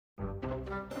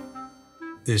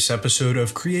This episode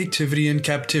of Creativity in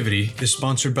Captivity is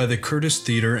sponsored by the Curtis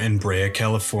Theater in Brea,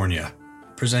 California,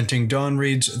 presenting Dawn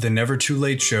Reed's The Never Too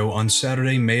Late Show on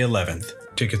Saturday, May 11th.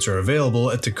 Tickets are available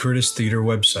at the Curtis Theater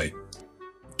website.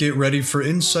 Get ready for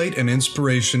insight and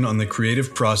inspiration on the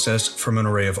creative process from an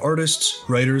array of artists,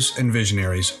 writers, and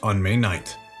visionaries on May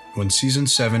 9th, when Season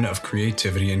 7 of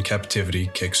Creativity in Captivity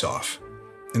kicks off.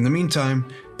 In the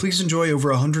meantime, please enjoy over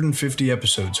 150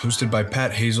 episodes hosted by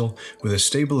Pat Hazel with a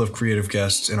stable of creative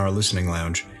guests in our listening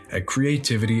lounge at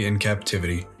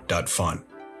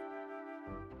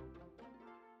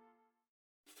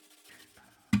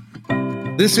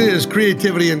creativityincaptivity.fun. This is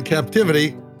Creativity in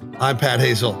Captivity. I'm Pat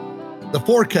Hazel. The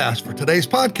forecast for today's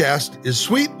podcast is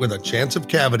sweet with a chance of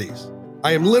cavities.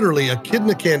 I am literally a kid in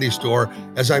a candy store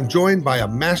as I'm joined by a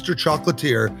master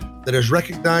chocolatier that is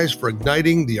recognized for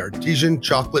igniting the artesian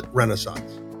chocolate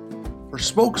renaissance. Her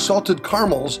smoked salted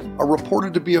caramels are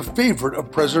reported to be a favorite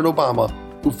of President Obama,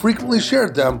 who frequently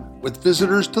shared them with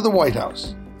visitors to the White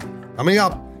House. Coming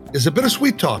up is a bit of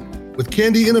sweet talk with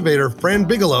candy innovator Fran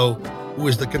Bigelow, who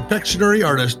is the confectionery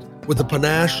artist with the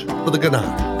panache for the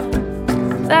ganache.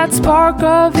 That spark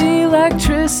of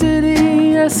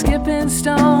electricity, a skipping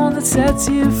stone that sets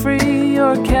you free.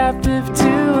 You're captive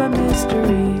to a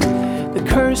mystery, the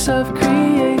curse of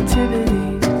creativity.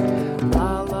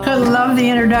 I love the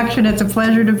introduction. It's a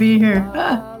pleasure to be here.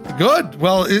 Good.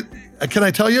 Well, can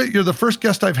I tell you, you're the first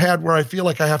guest I've had where I feel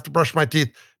like I have to brush my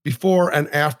teeth before and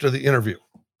after the interview.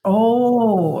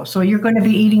 Oh, so you're going to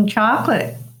be eating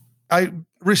chocolate. I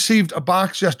received a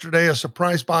box yesterday, a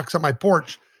surprise box on my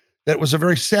porch. That was a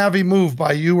very savvy move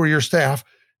by you or your staff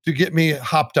to get me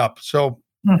hopped up. So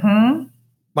my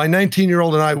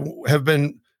 19-year-old and I have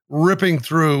been ripping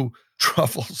through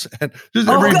truffles and just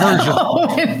every version.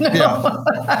 No. Yeah.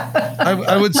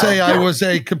 I would say I was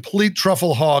a complete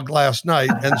truffle hog last night.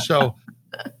 And so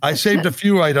I saved a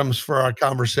few items for our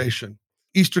conversation.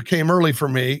 Easter came early for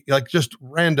me, like just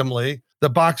randomly. The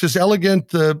box is elegant.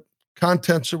 The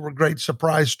contents were a great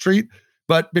surprise treat.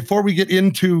 But before we get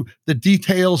into the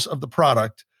details of the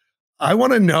product, I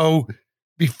want to know,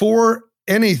 before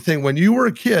anything, when you were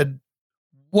a kid,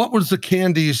 what was the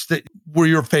candies that were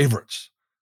your favorites?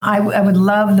 I would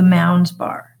love the Mounds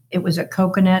bar. It was a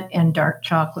coconut and dark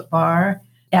chocolate bar.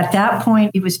 At that point,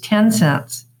 it was 10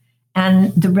 cents.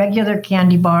 And the regular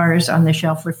candy bars on the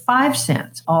shelf were 5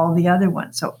 cents, all the other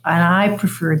ones. And I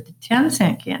preferred the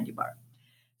 10-cent candy bar.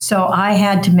 So I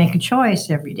had to make a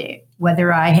choice every day,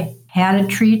 whether I had a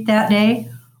treat that day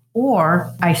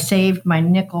or I saved my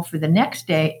nickel for the next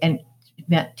day and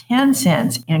spent 10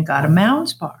 cents and got a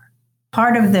Mounds bar.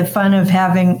 Part of the fun of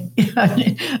having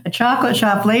a chocolate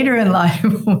shop later in life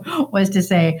was to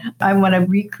say, I want to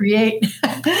recreate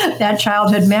that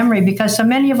childhood memory, because so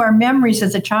many of our memories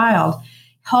as a child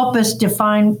help us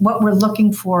define what we're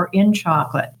looking for in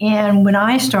chocolate. And when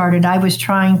I started, I was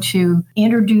trying to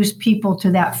introduce people to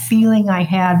that feeling I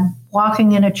had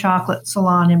walking in a chocolate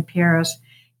salon in Paris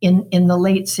in the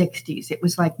late 60s. It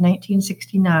was like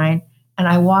 1969. And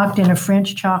I walked in a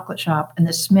French chocolate shop, and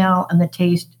the smell and the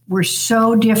taste were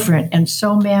so different and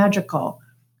so magical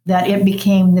that it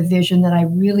became the vision that I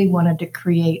really wanted to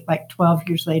create like 12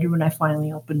 years later when I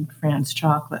finally opened Fran's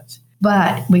Chocolates.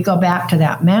 But we go back to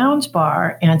that Mounds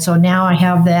bar. And so now I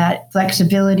have that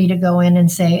flexibility to go in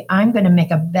and say, I'm going to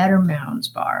make a better Mounds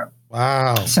bar.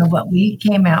 Wow. So what we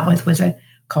came out with was a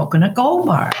coconut gold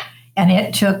bar. And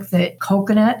it took the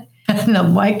coconut and the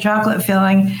white chocolate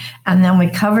filling, and then we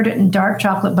covered it in dark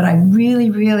chocolate. But I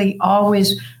really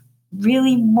always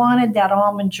really wanted that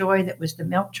almond joy that was the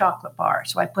milk chocolate bar.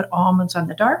 So I put almonds on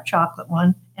the dark chocolate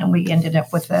one, and we ended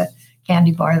up with a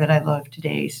candy bar that I love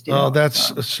today still. Oh,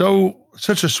 that's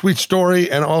such a sweet story.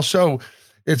 And also,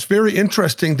 it's very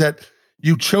interesting that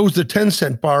you chose the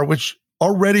 10-cent bar, which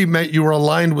already meant you were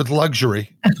aligned with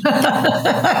luxury.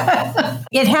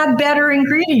 It had better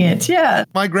ingredients, yeah.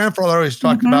 My grandfather always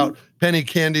talked about penny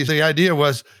candies. The idea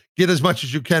was get as much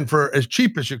as you can for as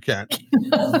cheap as you can.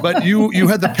 But you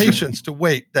had the patience to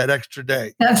wait that extra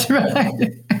day. That's right.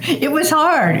 It was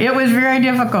hard. It was very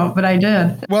difficult, but I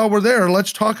did. While we're there,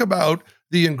 let's talk about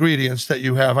the ingredients that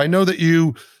you have. I know that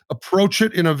you approach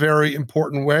it in a very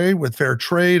important way with fair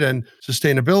trade and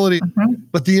sustainability,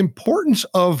 but the importance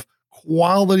of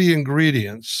quality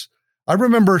ingredients. I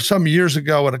remember some years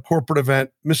ago at a corporate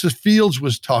event, Mrs. Fields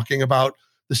was talking about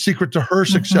the secret to her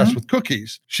success with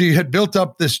cookies. She had built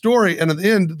up this story, and at the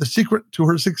end, the secret to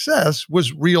her success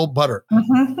was real butter.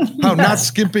 How not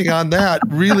skimping on that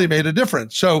really made a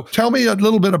difference. So tell me a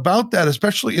little bit about that,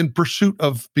 especially in pursuit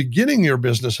of beginning your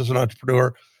business as an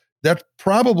entrepreneur. That's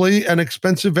probably an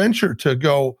expensive venture to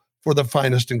go for the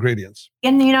finest ingredients?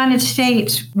 In the United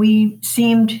States, we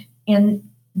seemed in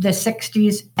the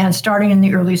 60s and starting in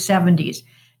the early 70s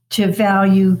to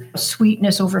value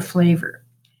sweetness over flavor.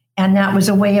 And that was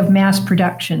a way of mass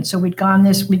production. So we'd done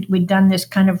this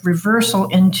kind of reversal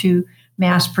into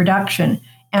mass production.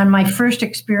 And my first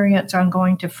experience on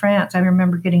going to France, I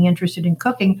remember getting interested in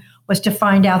cooking, was to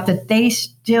find out that they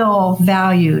still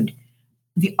valued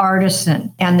the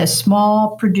artisan and the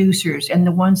small producers and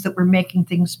the ones that were making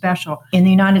things special. In the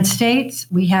United States,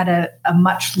 we had a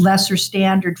much lesser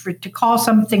standard to call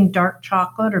something dark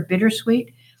chocolate or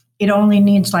bittersweet. It only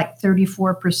needs like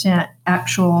 34%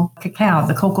 actual cacao,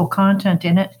 the cocoa content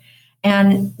in it.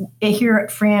 And here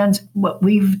at Franz, what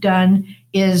we've done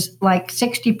is like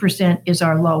 60% is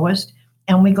our lowest,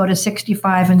 and we go to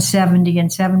 65 and 70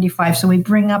 and 75. So we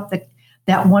bring up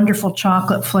that wonderful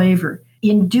chocolate flavor.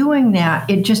 In doing that,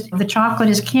 the chocolate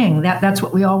is king. That's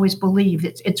what we always believe.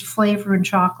 It's flavor and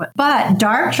chocolate. But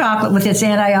dark chocolate with its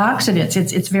antioxidants,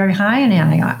 it's very high in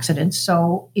antioxidants.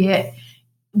 So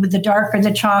with the darker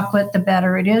the chocolate, the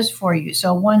better it is for you.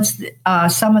 So once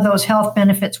some of those health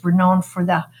benefits were known for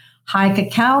the high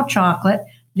cacao chocolate,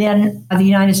 then the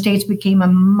United States became a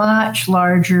much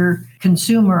larger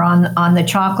consumer on the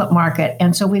chocolate market.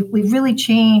 And so we've really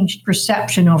changed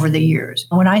perception over the years.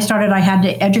 When I started, I had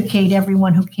to educate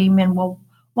everyone who came in, well,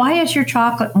 why is your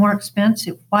chocolate more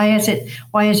expensive? Why is it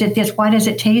this? Why does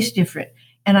it taste different?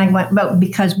 And I went, well,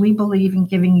 because we believe in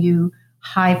giving you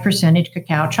high percentage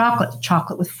cacao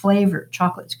chocolate with flavor.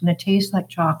 Chocolate's going to taste like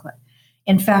chocolate.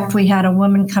 In fact, we had a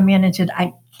woman come in and said,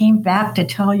 I came back to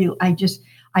tell you,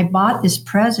 I bought this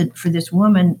present for this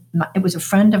woman. It was a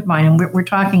friend of mine, and we're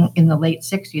talking in the late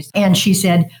 60s. And she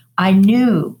said, I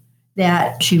knew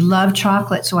that she loved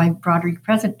chocolate, so I brought her a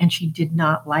present, and she did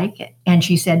not like it. And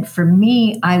she said, for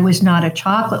me, I was not a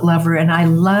chocolate lover, and I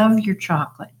love your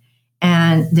chocolate.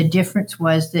 And the difference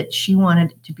was that she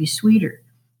wanted it to be sweeter.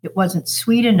 It wasn't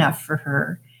sweet enough for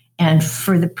her. And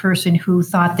for the person who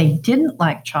thought they didn't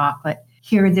like chocolate,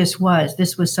 here this was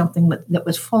something that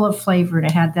was full of flavor, and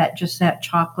it had that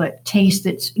chocolate taste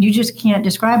that you just can't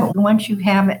describe it. Once you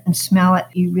have it and smell it,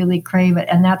 you really crave it.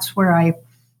 And that's where I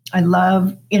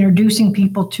love introducing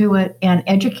people to it and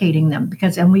educating them,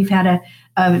 and we've had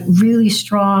a really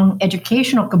strong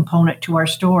educational component to our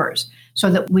stores, so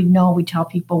that we tell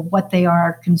people what they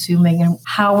are consuming and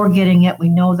how we're getting it. We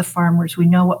know the farmers, we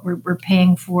know what we're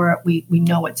paying for it. We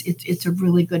know it's a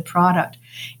really good product.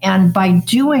 And by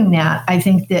doing that, I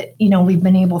think that, we've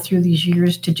been able through these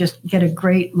years to just get a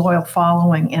great loyal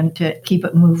following and to keep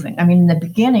it moving. I mean, in the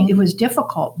beginning, it was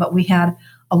difficult, but we had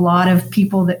a lot of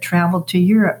people that traveled to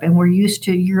Europe and were used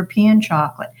to European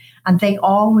chocolate, and they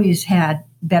always had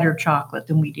better chocolate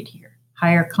than we did here.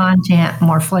 Higher content,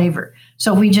 more flavor.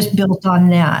 So we just built on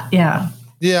that. Yeah.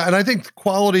 Yeah. And I think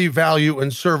quality, value,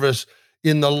 and service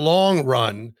in the long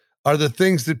run are the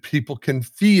things that people can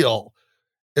feel,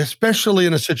 especially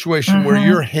in a situation where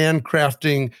you're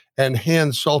handcrafting and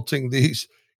hand salting these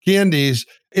candies.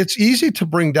 It's easy to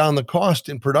bring down the cost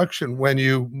in production when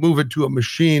you move it to a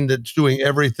machine that's doing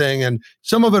everything. And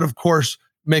some of it, of course,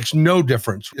 makes no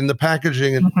difference in the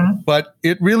packaging, but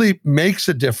it really makes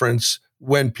a difference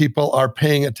when people are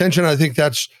paying attention. I think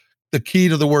that's the key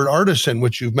to the word artisan,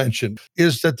 which you've mentioned,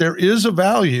 is that there is a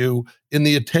value in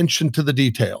the attention to the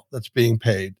detail that's being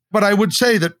paid. But I would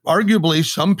say that arguably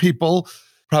some people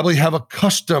probably have a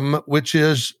custom, which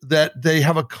is that they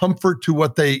have a comfort to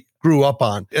what they grew up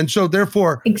on. And so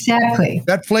therefore, exactly,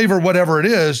 that flavor, whatever it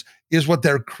is what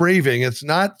they're craving. It's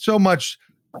not so much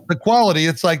the quality.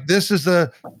 It's like, this is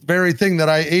the very thing that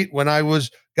I ate when I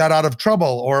got out of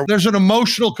trouble, or there's an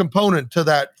emotional component to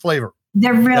that flavor.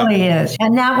 There really is.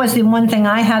 And that was the one thing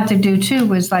I had to do too,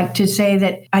 was like to say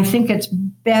that I think it's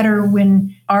better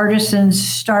when artisans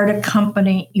start a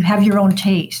company, you have your own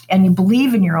taste and you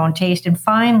believe in your own taste. And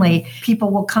finally, people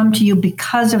will come to you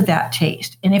because of that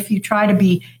taste. And if you try to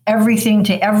be everything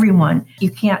to everyone,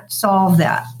 you can't solve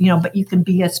that, but you can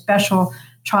be a special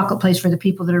chocolate place for the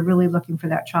people that are really looking for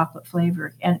that chocolate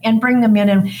flavor, and bring them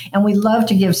in. And we love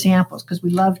to give samples because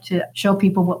we love to show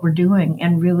people what we're doing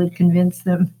and really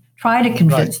try to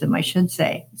convince them, I should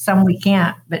say. Some we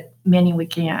can't, but many we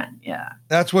can. Yeah.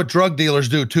 That's what drug dealers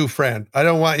do too, Fran. I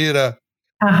don't want you to,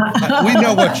 we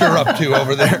know what you're up to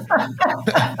over there.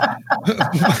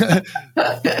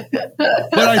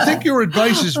 But I think your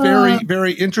advice is very,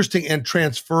 very interesting and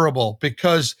transferable,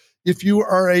 because if you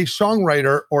are a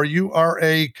songwriter or you are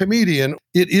a comedian,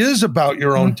 it is about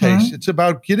your own taste. It's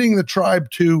about getting the tribe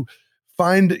to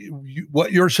find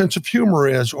what your sense of humor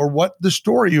is or what the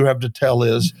story you have to tell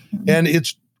is. And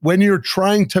it's when you're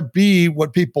trying to be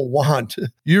what people want,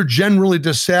 you're generally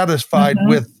dissatisfied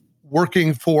with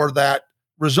working for that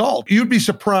result. You'd be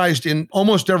surprised, in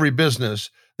almost every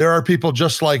business, there are people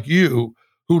just like you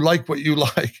who like what you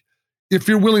like, if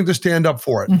you're willing to stand up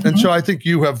for it. And so I think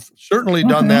you have certainly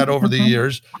done that over the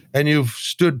years, and you've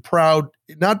stood proud,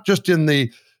 not just in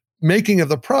the making of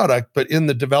the product, but in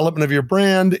the development of your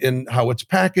brand, in how it's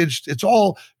packaged. It's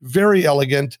all very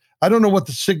elegant. I don't know what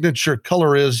the signature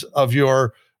color is of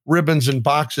your ribbons and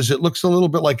boxes. It looks a little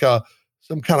bit like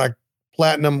some kind of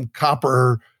platinum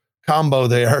copper combo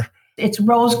there. It's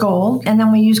rose gold, and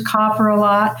then we use copper a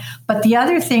lot. But the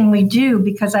other thing we do,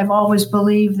 because I've always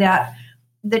believed that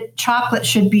the chocolate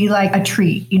should be like a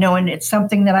treat, and it's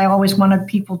something that I always wanted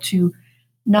people to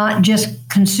not just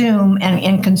consume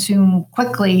and consume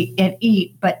quickly and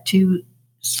eat, but to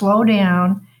slow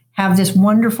down, have this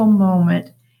wonderful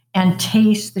moment, and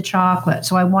taste the chocolate.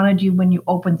 So I wanted you, when you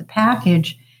opened the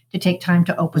package, to take time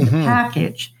to open the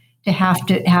package, to have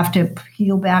to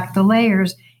peel back the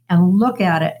layers and look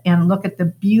at it and look at the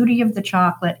beauty of the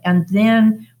chocolate, and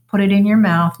then put it in your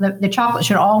mouth. The chocolate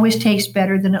should always taste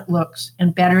better than it looks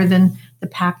and better than the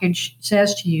package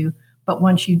says to you. But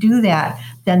once you do that,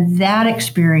 then that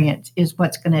experience is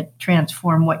what's going to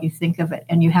transform what you think of it.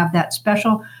 And you have that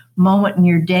special moment in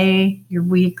your day, your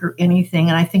week, or anything.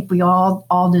 And I think we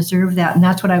all deserve that. And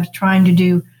that's what I was trying to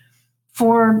do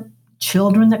for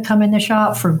children that come in the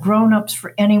shop, for grownups,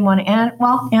 for anyone,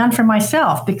 and for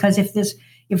myself. Because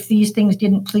if these things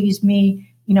didn't please me,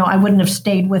 I wouldn't have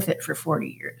stayed with it for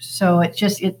 40 years. So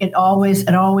it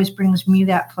always brings me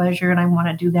that pleasure, and I want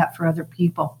to do that for other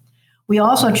people. We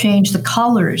also change the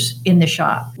colors in the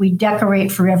shop. We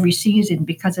decorate for every season,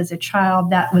 because as a child,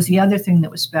 that was the other thing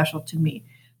that was special to me.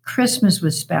 Christmas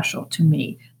was special to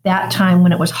me. That time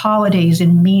when it was holidays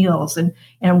and meals and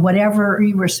whatever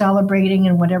you were celebrating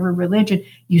in whatever religion,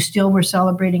 you still were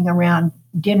celebrating around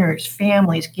dinners,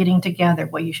 families getting together.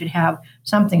 Well, you should have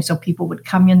something so people would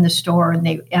come in the store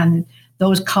and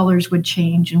those colors would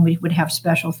change, and we would have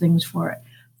special things for it.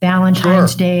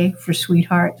 Valentine's Day for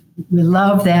sweethearts. We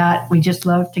love that. We just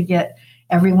love to get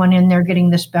everyone in there getting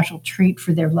the special treat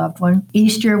for their loved one.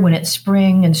 Easter, when it's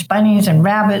spring, and bunnies and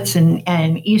rabbits and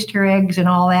Easter eggs and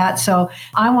all that. So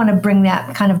I want to bring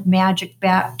that kind of magic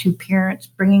back to parents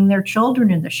bringing their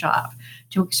children in the shop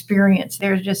to experience.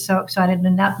 They're just so excited.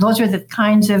 And those are the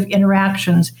kinds of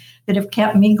interactions that have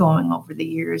kept me going over the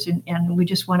years. And we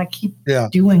just want to keep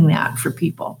doing that for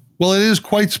people. Well, it is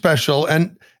quite special.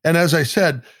 And as I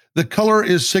said, the color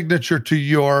is signature to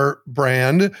your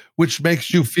brand, which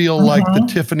makes you feel like the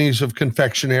Tiffany's of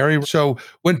confectionery. So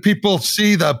when people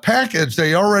see the package,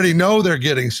 they already know they're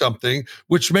getting something,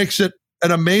 which makes it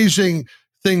an amazing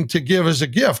thing to give as a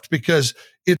gift, because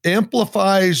it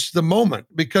amplifies the moment.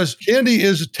 Because candy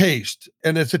is a taste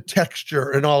and it's a texture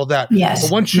and all of that. Yes.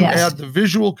 But once you add the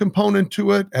visual component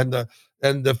to it and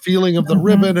the feeling of the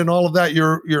ribbon and all of that,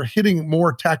 you're hitting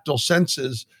more tactile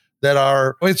senses that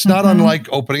are, it's not unlike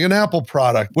opening an Apple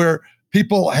product where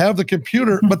people have the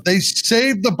computer, but they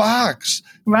save the box.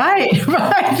 Right.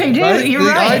 They do. Right? You're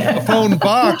right. The iPhone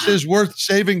box is worth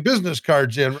saving business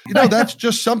cards in. That's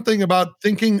just something about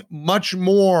thinking much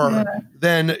more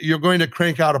than you're going to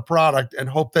crank out a product and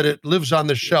hope that it lives on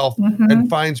the shelf and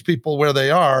finds people where they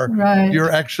are. Right.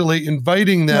 You're actually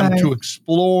inviting them to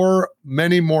explore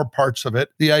many more parts of it.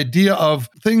 The idea of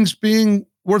things being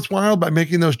worthwhile by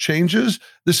making those changes.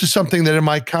 This is something that in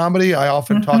my comedy, I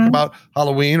often talk about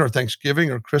Halloween or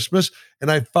Thanksgiving or Christmas. And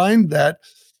I find that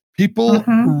people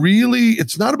really,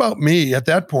 it's not about me at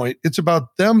that point. It's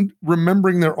about them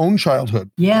remembering their own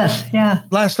childhood. Yes. Yeah.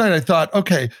 Last night I thought,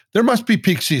 okay, there must be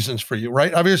peak seasons for you,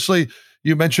 right? Obviously,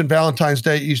 you mentioned Valentine's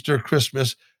Day, Easter,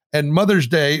 Christmas, and Mother's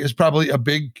Day is probably a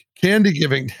big candy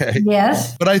giving day.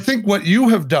 Yes. But I think what you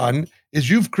have done is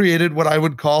you've created what I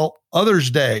would call Other's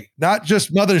Day, not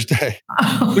just Mother's Day,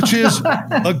 which is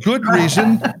a good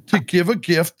reason to give a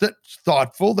gift that's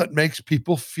thoughtful, that makes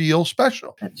people feel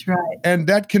special. That's right. And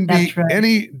that can be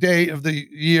any day of the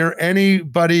year,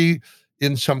 anybody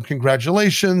in some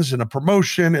congratulations, in a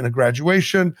promotion, in a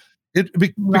graduation.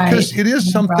 Because it is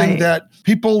something that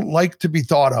people like to be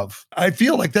thought of. I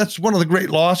feel like that's one of the great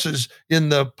losses in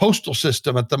the postal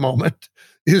system at the moment,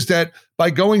 is that by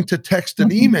going to text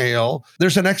and email,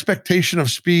 there's an expectation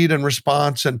of speed and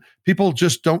response, and people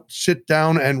just don't sit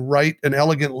down and write an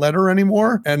elegant letter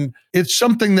anymore. And it's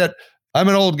something that I'm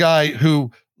an old guy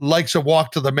who likes a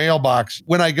walk to the mailbox.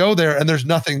 When I go there and there's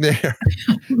nothing there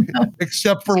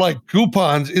except for like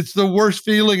coupons, it's the worst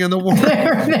feeling in the world.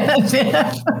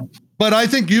 But I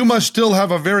think you must still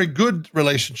have a very good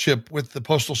relationship with the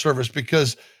Postal Service,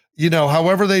 because,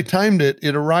 however they timed it,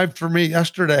 it arrived for me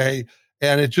yesterday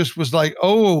and it just was like,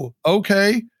 oh,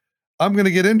 okay. I'm going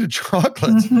to get into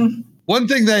chocolates. Mhm. One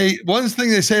thing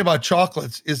they say about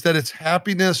chocolates is that it's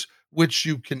happiness which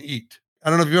you can eat. I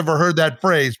don't know if you've ever heard that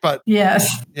phrase, but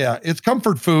Yes. yeah, it's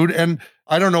comfort food. And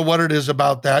I don't know what it is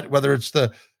about that, whether it's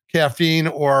the caffeine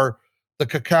or the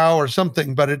cacao or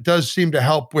something, but it does seem to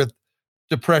help with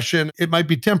depression. It might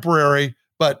be temporary,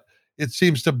 but it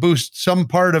seems to boost some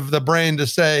part of the brain to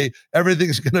say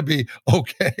everything's going to be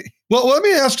okay. Well, let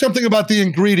me ask something about the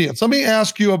ingredients. Let me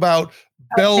ask you about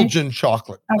Belgian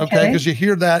chocolate, okay? Because you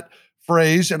hear that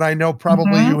phrase, and I know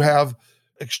probably Mhm. you have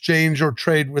exchange or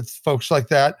trade with folks like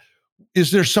that.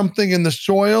 Is there something in the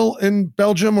soil in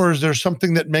Belgium, or is there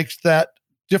something that makes that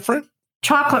different?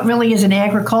 Chocolate really is an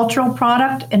agricultural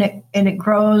product, and it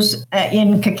grows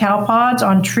in cacao pods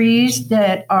on trees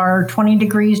that are 20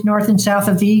 degrees north and south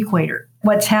of the equator.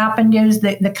 What's happened is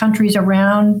that the countries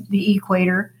around the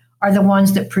equator are the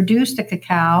ones that produce the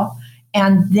cacao,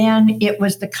 and then it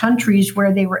was the countries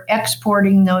where they were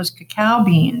exporting those cacao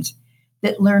beans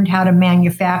that learned how to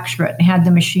manufacture it and had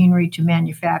the machinery to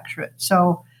manufacture it.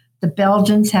 So the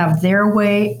Belgians have their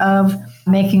way of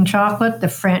making chocolate, the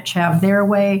French have their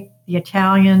way, the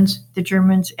Italians, the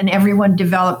Germans, and everyone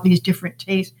developed these different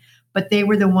tastes, but they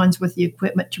were the ones with the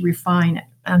equipment to refine it.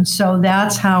 And so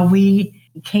that's how we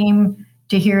came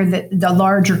to hear that the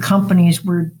larger companies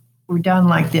were done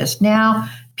like this. Now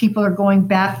people are going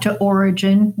back to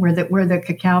origin where the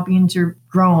cacao beans are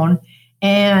grown.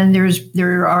 And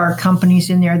there are companies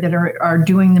in there that are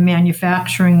doing the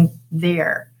manufacturing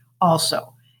there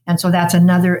also. And so that's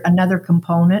another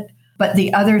component. But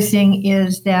the other thing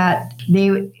is that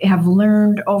they have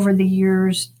learned over the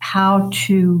years how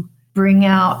to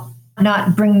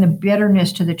not bring the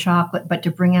bitterness to the chocolate, but to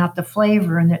bring out the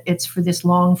flavor, and that it's for this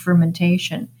long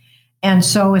fermentation. And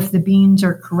so if the beans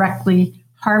are correctly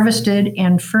harvested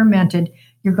and fermented,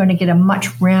 you're going to get a much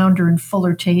rounder and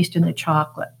fuller taste in the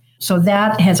chocolate. So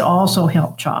that has also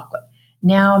helped chocolate.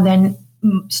 Now then,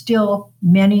 still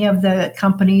many of the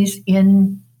companies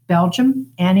in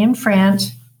Belgium and in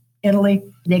France, Italy,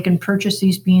 they can purchase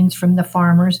these beans from the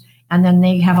farmers, and then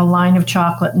they have a line of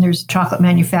chocolate, and there's chocolate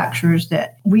manufacturers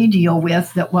that we deal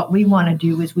with that what we want to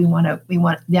do is we want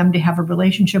them to have a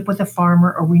relationship with a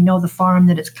farmer, or we know the farm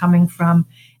that it's coming from,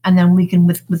 and then we can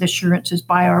with assurances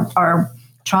buy our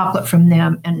chocolate from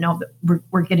them and know that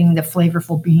we're getting the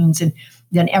flavorful beans, and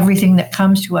then everything that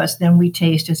comes to us, then we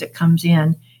taste as it comes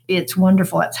in. It's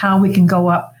wonderful. That's how we can go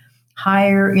up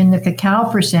higher in the cacao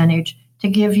percentage to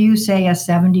give you, say, a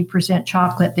 70%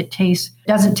 chocolate that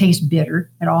doesn't taste bitter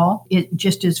at all. It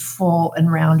just is full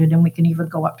and rounded, and we can even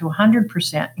go up to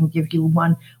 100% and give you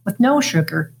one with no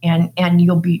sugar, and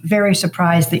you'll be very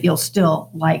surprised that you'll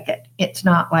still like it. It's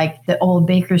not like the old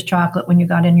baker's chocolate when you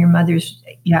got in your mother's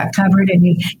cupboard and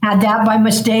you had that by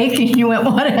mistake and you went,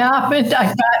 what happened?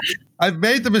 I've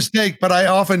made the mistake, but I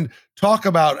often talk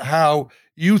about how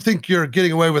you think you're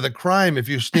getting away with a crime if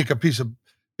you sneak a piece of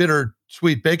bitter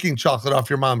sweet baking chocolate off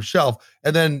your mom's shelf,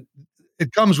 and then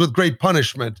it comes with great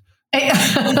punishment.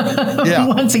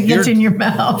 Once it gets in your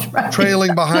mouth, right?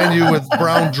 Trailing behind you with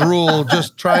brown drool,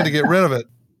 just trying to get rid of it.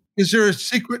 Is there a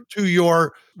secret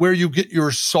to where you get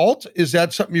your salt? Is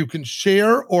that something you can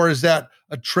share, or is that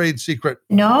a trade secret?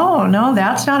 No,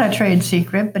 that's not a trade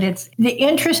secret, but it's the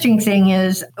interesting thing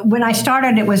is when I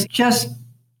started, it was just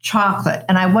chocolate,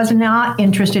 and I was not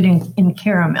interested in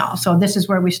caramel. So this is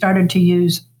where we started to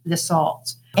use the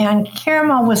salts. And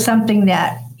caramel was something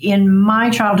that in my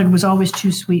childhood was always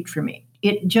too sweet for me.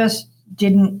 It just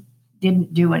didn't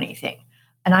do anything.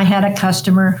 And I had a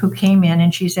customer who came in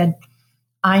and she said,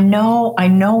 I know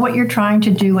what you're trying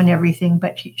to do and everything,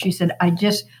 but she said,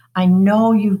 I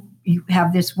know you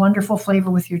have this wonderful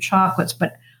flavor with your chocolates,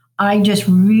 but I just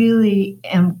really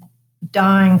am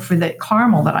dying for the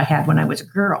caramel that I had when I was a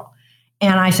girl.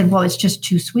 And I said, well, it's just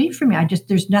too sweet for me.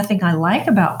 There's nothing I like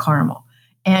about caramel.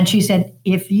 And she said,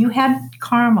 if you had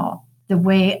caramel the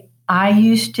way I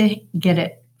used to get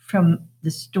it from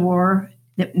the store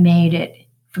that made it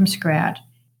from scratch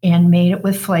and made it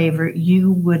with flavor,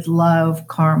 you would love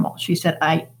caramel. She said,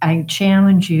 I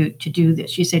challenge you to do this.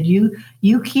 She said,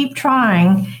 you keep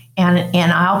trying,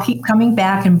 and I'll keep coming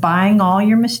back and buying all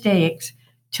your mistakes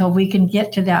till we can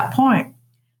get to that point.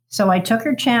 So I took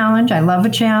her challenge. I love a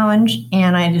challenge.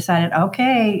 And I decided,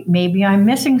 okay, maybe I'm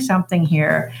missing something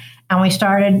here. And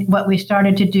what we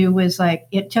started to do was like,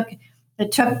 it took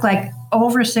like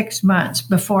over 6 months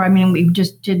before, we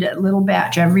just did a little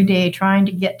batch every day trying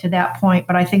to get to that point.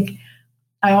 But I think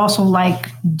I also like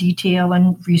detail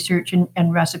and research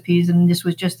and recipes. And this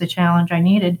was just the challenge I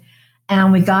needed.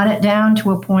 And we got it down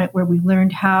to a point where we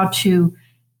learned how to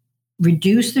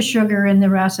reduce the sugar in the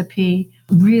recipe,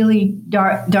 really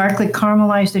darkly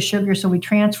caramelize the sugar. So we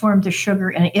transformed the sugar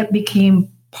and it became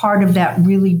part of that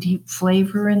really deep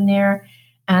flavor in there.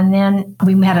 And then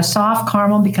we had a soft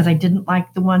caramel because I didn't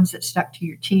like the ones that stuck to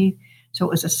your teeth. So it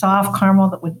was a soft caramel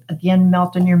that would, again,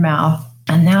 melt in your mouth.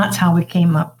 And that's how we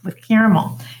came up with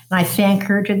caramel. And I thank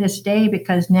her to this day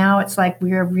because now it's like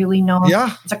we are really known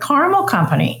as a caramel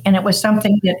company. And it was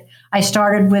something that I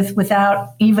started with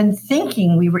without even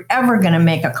thinking we were ever going to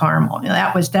make a caramel.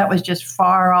 That was just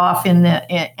far off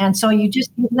and so you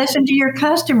listen to your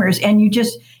customers and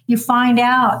you find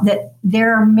out that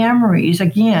their memories,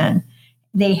 again,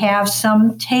 they have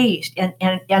some taste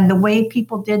and the way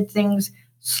people did things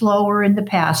slower in the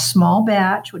past, small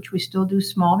batch, which we still do,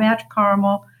 small batch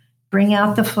caramel, bring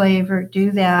out the flavor,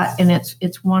 do that, and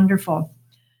it's wonderful.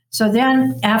 So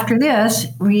then after this,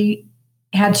 we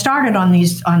had started on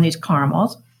these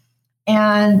caramels,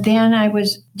 and then I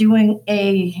was doing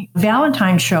a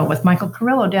Valentine's show with Michael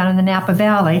Carrillo down in the Napa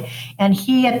Valley, and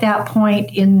he at that point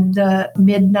in the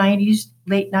mid-90s,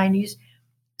 late 90s,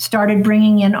 started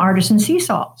bringing in artisan sea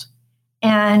salts.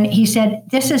 And he said,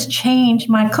 "This has changed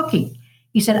my cooking."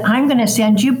 He said, "I'm going to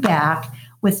send you back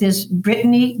with this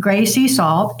Brittany gray sea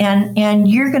salt, and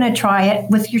you're going to try it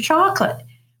with your chocolate."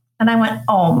 And I went,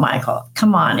 "Oh, Michael,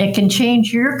 come on. It can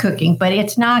change your cooking, but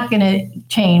it's not going to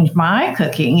change my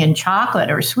cooking in chocolate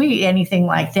or sweet, anything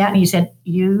like that." And he said,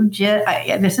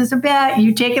 "This is a bet.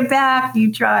 You take it back.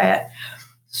 You try it."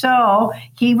 So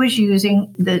he was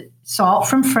using the salt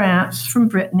from France, from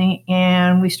Brittany,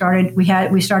 and we started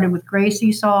with gray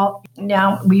sea salt.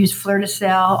 Now we use Fleur de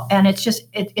Sel, and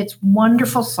it's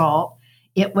wonderful salt.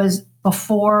 It was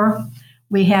before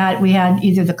we had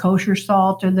either the kosher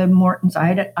salt or the Morton's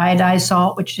iodized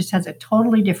salt, which just has a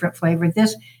totally different flavor.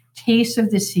 This Taste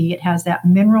of the Sea, it has that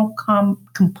mineral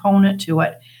component to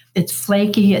it. It's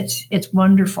flaky. It's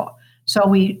wonderful. So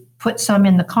we put some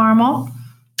in the caramel,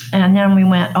 and then we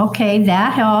went, okay,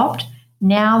 that helped.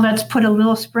 Now let's put a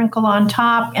little sprinkle on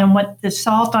top. And what the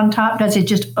salt on top does, it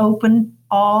just open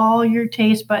all your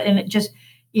taste buds, and it just,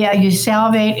 you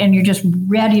salivate and you're just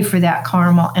ready for that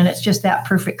caramel. And it's just that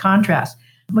perfect contrast.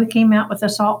 We came out with a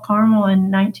salt caramel in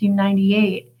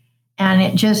 1998, and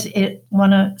it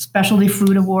won a specialty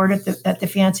food award at the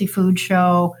Fancy Food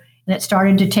Show. And it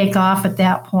started to take off at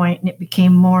that point, and it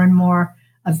became more and more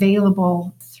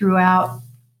available throughout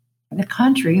the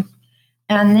country.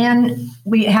 And then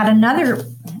we had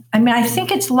I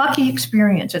think it's lucky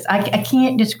experiences. I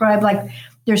can't describe, like,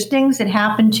 there's things that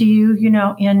happen to you,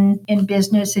 in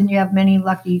business, and you have many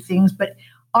lucky things, but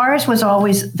ours was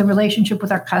always the relationship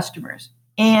with our customers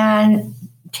and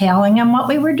telling them what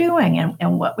we were doing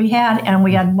and what we had. And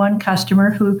we had one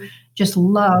customer who just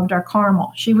loved our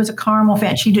caramel. She was a caramel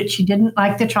fan. She didn't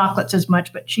like the chocolates as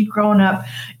much, but she'd grown up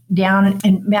down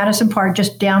in Madison Park,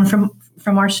 just down from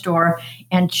our store,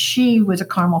 and she was a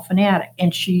caramel fanatic,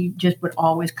 and she just would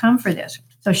always come for this.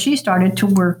 So she started to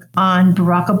work on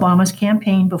Barack Obama's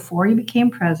campaign before he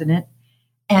became president,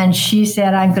 and she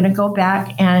said, "I'm going to go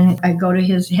back," and I go to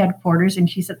his headquarters, and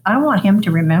she said, "I want him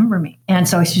to remember me." And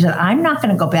so she said, "I'm not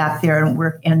going to go back there and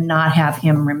work and not have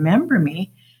him remember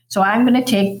me. So I'm going to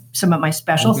take some of my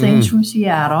special things from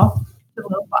Seattle, a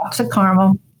little box of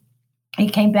caramel." He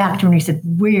came back to her and he said,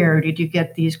 "Where did you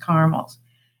get these caramels?"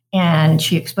 And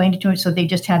she explained it to him. So they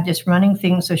just had this running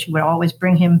thing. So she would always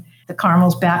bring him the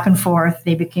caramels back and forth.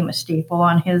 They became a staple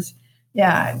on his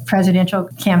presidential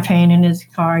campaign in his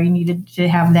car. He needed to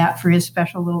have that for his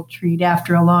special little treat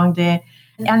after a long day.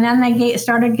 And then they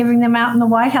started giving them out in the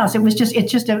White House.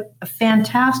 It's just a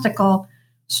fantastical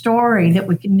story that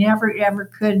we never, ever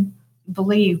could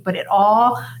believe. But it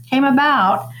all came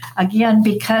about, again,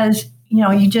 because,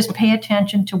 you just pay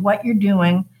attention to what you're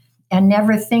doing, and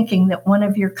never thinking that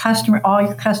all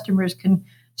your customers can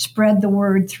spread the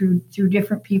word through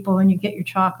different people, and you get your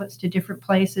chocolates to different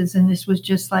places. And this was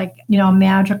just like,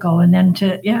 magical. And then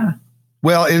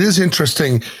Well, it is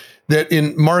interesting that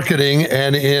in marketing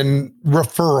and in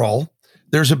referral,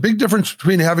 there's a big difference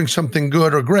between having something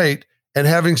good or great and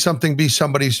having something be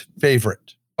somebody's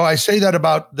favorite. Oh, I say that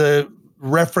about the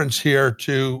reference here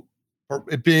to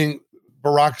it being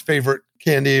Barack's favorite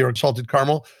candy or salted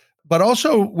caramel. But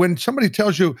also when somebody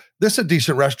tells you this is a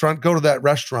decent restaurant, go to that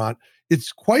restaurant.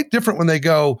 It's quite different when they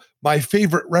go, my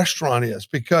favorite restaurant is,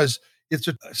 because it's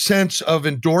a sense of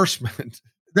endorsement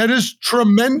that is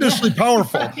tremendously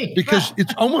powerful, because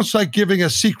it's almost like giving a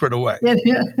secret away.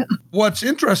 What's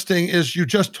interesting is you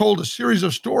just told a series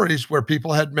of stories where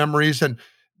people had memories, and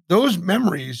those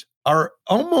memories are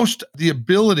almost the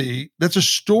ability, that's a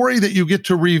story that you get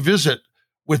to revisit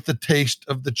with the taste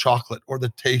of the chocolate or the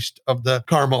taste of the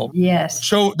caramel. Yes.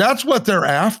 So that's what they're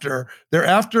after. They're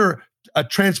after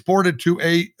transported to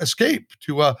a escape,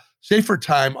 to a safer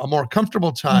time, a more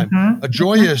comfortable time, a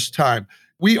joyous time.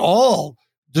 We all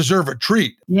deserve a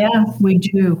treat. Yeah, we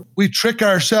do. We trick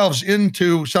ourselves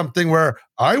into something where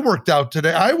I worked out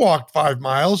today. I walked 5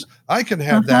 miles. I can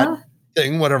have that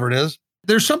thing, whatever it is.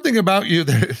 There's something about you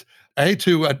that I hate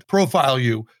to profile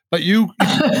you, but you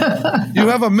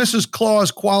have a Mrs.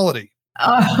 Claus quality.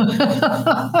 And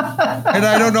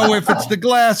I don't know if it's the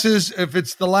glasses, if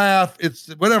it's the laugh, it's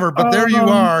whatever, but there you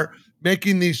are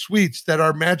making these sweets that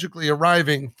are magically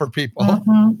arriving for people.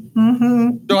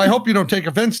 So I hope you don't take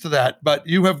offense to that, but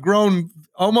you have grown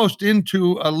almost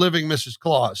into a living Mrs.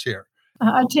 Claus here.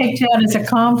 I take that as a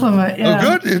compliment. Yeah.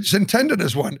 Oh, good. It's intended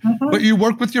as one. But you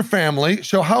work with your family.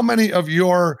 So how many of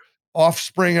your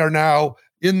offspring are now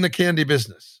in the candy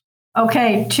business?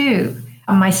 Okay, 2.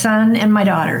 My son and my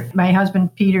daughter. My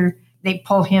husband, Peter, they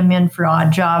pull him in for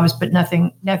odd jobs, but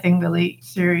nothing really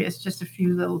serious, just a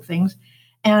few little things.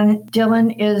 And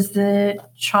Dylan is the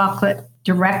chocolate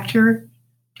director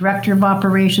of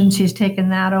operations. He's taken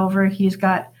that over. He's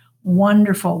got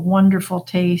wonderful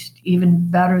taste, even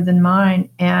better than mine.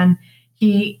 And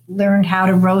he learned how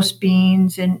to roast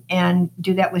beans and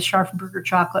do that with Scharfenberger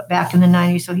chocolate back in the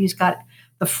 90s. So he's got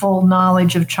the full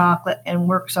knowledge of chocolate and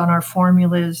works on our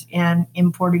formulas and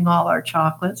importing all our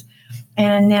chocolates.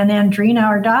 And then Andrina,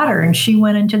 our daughter, and she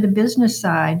went into the business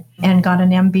side and got an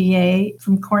MBA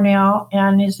from Cornell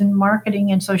and is in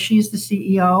marketing. And so she's the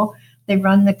CEO. They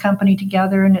run the company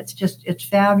together, and it's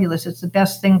fabulous. It's the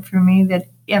best thing for me that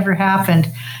ever happened.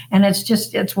 And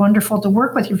it's wonderful to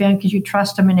work with your family because you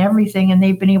trust them in everything, and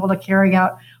they've been able to carry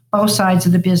out both sides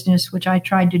of the business, which I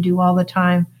tried to do all the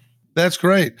time. That's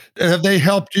great. Have they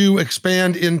helped you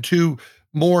expand into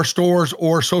more stores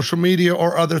or social media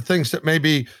or other things that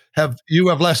maybe you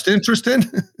have less interest in?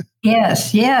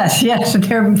 Yes.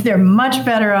 They're much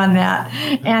better on that.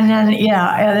 And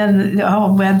then the whole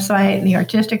website and the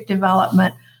artistic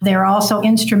development. They're also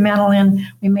instrumental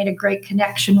we made a great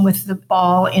connection with the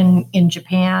ball in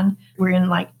Japan. We're in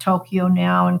like Tokyo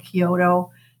now and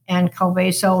Kyoto and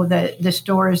Kobe. So the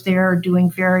stores there are doing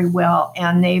very well,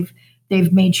 and they've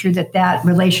made sure that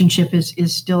relationship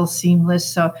is still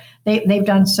seamless. So they've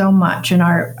done so much, and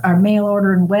our mail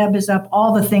order and web is up,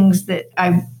 all the things that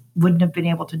I wouldn't have been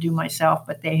able to do myself,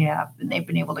 but they have, and they've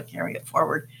been able to carry it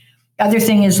forward. Other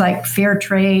thing is like fair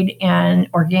trade and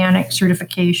organic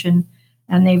certification,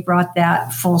 and they've brought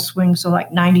that full swing. So like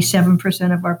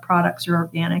 97% of our products are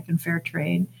organic and fair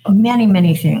trade. Many,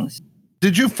 many things.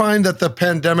 Did you find that the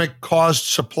pandemic caused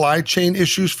supply chain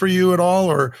issues for you at all,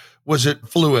 or was it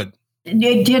fluid?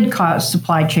 It did cause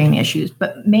supply chain issues,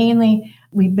 but mainly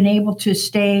we've been able to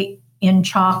stay in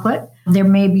chocolate. There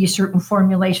may be certain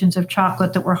formulations of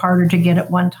chocolate that were harder to get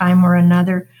at one time or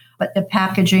another, but the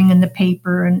packaging and the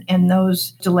paper and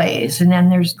those delays. And then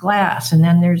there's glass, and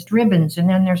then there's ribbons, and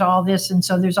then there's all this. And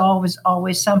so there's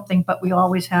always something, but we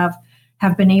always have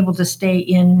been able to stay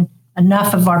in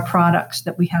enough of our products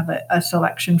that we have a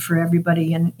selection for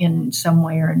everybody in some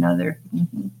way or another.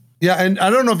 Mm-hmm. Yeah, and I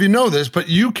don't know if you know this, but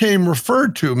you came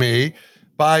referred to me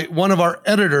by one of our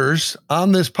editors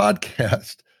on this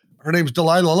podcast. Her name's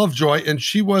Delilah Lovejoy, and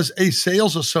she was a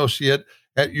sales associate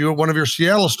at one of your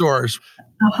Seattle stores.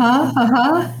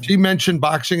 She mentioned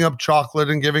boxing up chocolate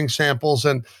and giving samples,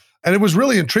 and it was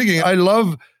really intriguing. I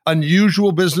love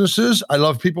unusual businesses. I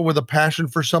love people with a passion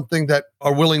for something that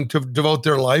are willing to devote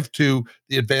their life to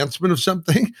the advancement of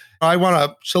something. I want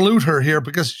to salute her here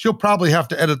because she'll probably have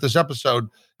to edit this episode.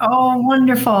 Oh,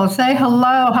 wonderful. Say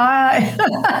hello.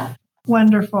 Hi.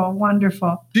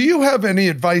 Wonderful. Do you have any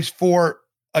advice for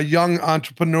a young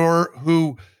entrepreneur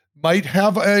who might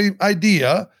have an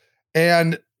idea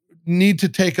and need to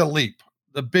take a leap?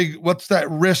 What's that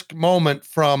risk moment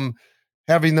from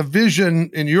having the vision,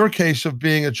 in your case, of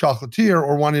being a chocolatier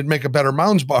or wanting to make a better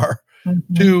Mounds bar,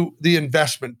 to the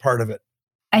investment part of it?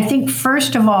 I think,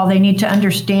 first of all, they need to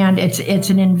understand it's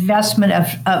an investment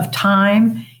of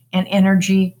time and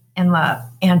energy and love.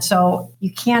 And so you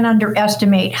can't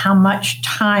underestimate how much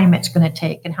time it's going to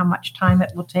take and how much time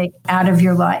it will take out of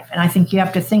your life. And I think you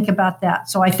have to think about that.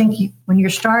 So I think when you're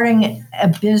starting a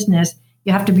business,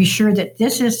 you have to be sure that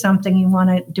this is something you want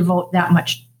to devote that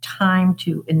much time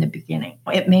to in the beginning.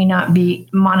 It may not be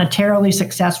monetarily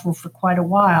successful for quite a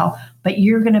while, but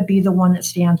you're going to be the one that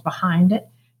stands behind it.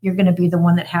 You're going to be the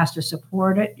one that has to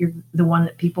support it. You're the one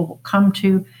that people will come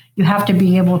to. You have to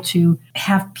be able to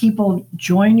have people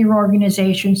join your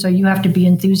organization. So you have to be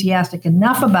enthusiastic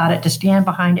enough about it to stand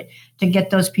behind it, to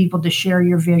get those people to share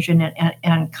your vision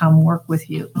and come work with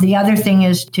you. The other thing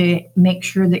is to make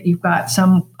sure that you've got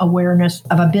some awareness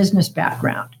of a business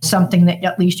background, something that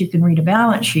at least you can read a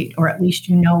balance sheet, or at least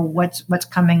you know what's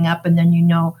coming up, and then you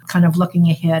know kind of looking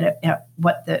ahead at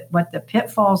what the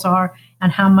pitfalls are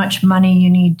and how much money you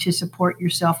need to support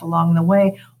yourself along the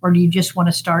way. Or do you just want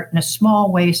to start in a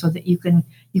small way so that you can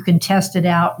test it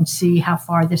out and see how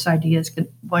far this idea is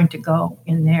going to go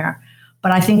in there?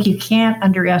 But I think you can't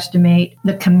underestimate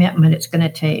the commitment it's going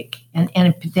to take. And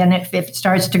then if it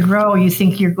starts to grow, you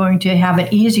think you're going to have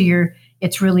it easier.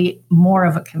 It's really more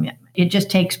of a commitment. It just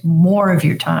takes more of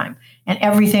your time. And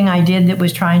everything I did that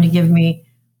was trying to give me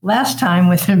less time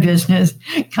with the business,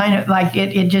 kind of like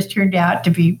it just turned out to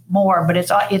be more. But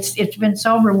it's been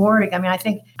so rewarding. I mean, I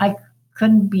think I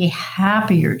couldn't be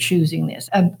happier choosing this.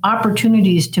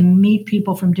 Opportunities to meet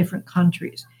people from different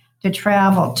countries, to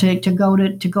travel, to go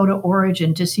to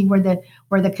origin, to see where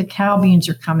the cacao beans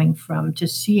are coming from, to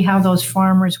see how those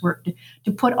farmers work,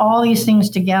 to put all these things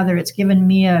together. It's given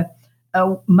me a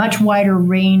much wider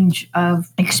range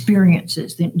of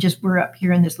experiences than just we're up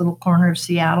here in this little corner of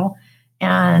Seattle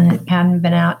and hadn't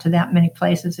been out to that many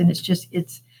places. And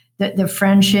it's the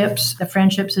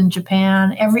friendships in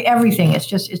Japan, everything. It's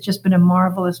just been a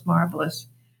marvelous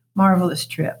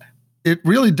trip. It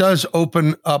really does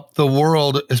open up the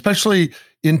world, especially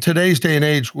in today's day and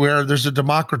age where there's a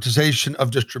democratization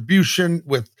of distribution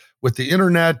with the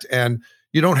internet, and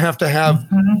you don't have to have,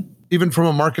 even from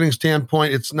a marketing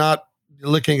standpoint, it's not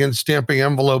licking and stamping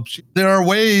envelopes. There are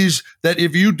ways that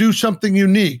if you do something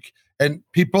unique and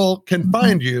people can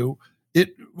find you,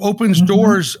 it opens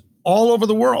doors all over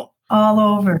the world. All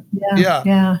over.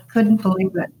 Yeah. Couldn't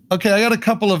believe it. Okay, I got a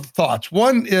couple of thoughts.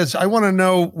 One is I want to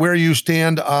know where you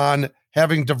stand on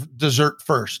having dessert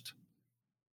first.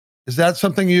 Is that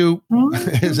something you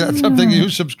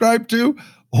subscribe to?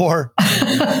 Or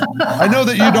I know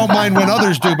that you don't mind when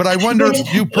others do, but I wonder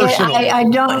if you personally. I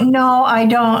don't know. I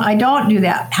don't do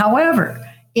that. However,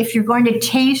 if you're going to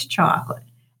taste chocolate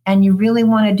and you really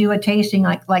want to do a tasting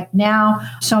like now,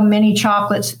 so many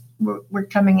chocolates we're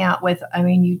coming out with, I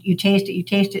mean, you taste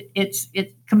it,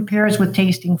 it compares with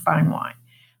tasting fine wine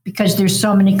because there's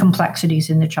so many complexities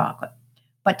in the chocolate.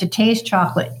 But to taste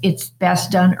chocolate, it's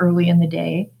best done early in the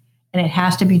day, and it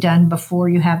has to be done before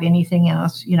you have anything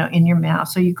else, in your mouth.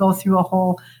 So you go through a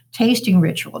whole tasting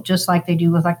ritual, just like they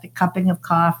do with like the cupping of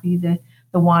coffee, the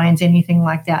wines, anything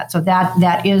like that. So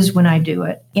that is when I do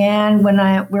it. And when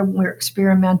we're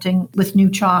experimenting with new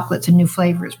chocolates and new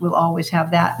flavors, we'll always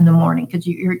have that in the morning because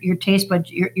your taste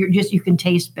buds, you can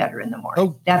taste better in the morning.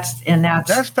 Oh, that's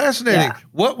fascinating. Yeah.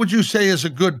 What would you say is a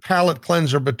good palate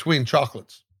cleanser between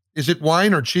chocolates? Is it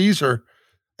wine or cheese or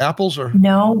apples or?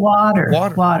 No,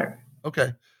 water.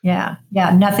 Okay. Yeah.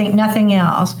 Nothing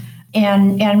else.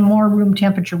 And more room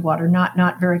temperature water,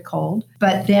 not very cold.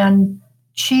 But then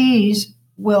cheese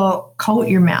will coat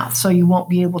your mouth, so you won't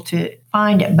be able to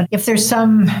find it. But if there's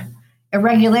some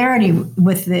irregularity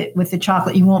with the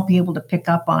chocolate, you won't be able to pick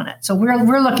up on it. So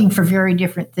we're looking for very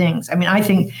different things. I mean, I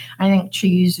think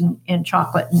cheese and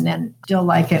chocolate, and then still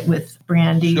like it with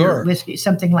brandy or whiskey,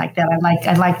 something like that.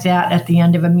 I like that at the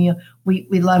end of a meal. We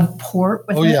love port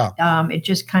with it. Yeah. It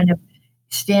just kind of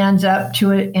stands up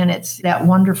to it, and it's that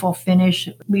wonderful finish.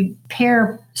 We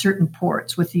pair certain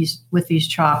ports with these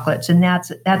chocolates, and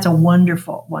that's a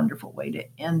wonderful way to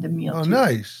end the meal. Oh, too.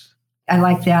 Nice. I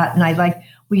like that, and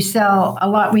we sell a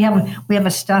lot. We have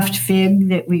a stuffed fig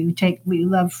that we take. We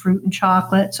love fruit and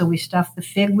chocolate, so we stuff the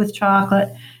fig with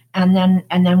chocolate, and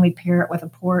then we pair it with a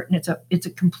port, and it's a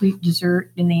complete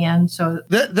dessert in the end. So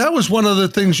that was one of the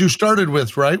things you started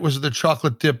with, right? Was the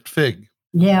chocolate dipped fig?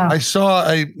 Yeah. I saw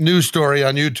a news story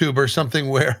on YouTube or something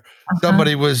where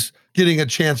somebody was getting a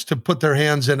chance to put their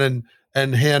hands in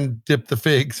and hand dip the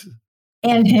figs.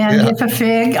 And dip a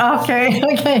fig.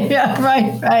 Okay. Yeah,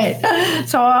 right.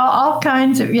 So all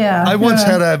kinds of, yeah. I once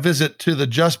had a visit to the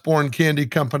Just Born Candy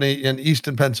Company in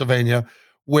Easton, Pennsylvania,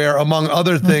 where among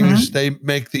other things, they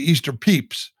make the Easter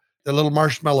Peeps, the little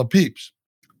marshmallow peeps.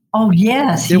 Oh,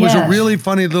 yes. It was a really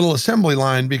funny little assembly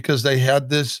line because they had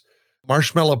this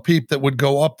marshmallow peep that would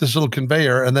go up this little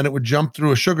conveyor, and then it would jump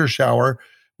through a sugar shower,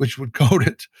 which would coat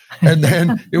it. And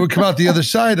then it would come out the other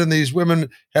side. And these women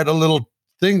had a little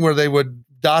thing where they would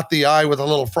dot the eye with a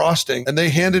little frosting. And they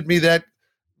handed me that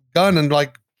gun and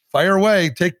like, fire away,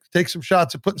 take some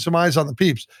shots of putting some eyes on the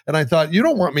peeps. And I thought, you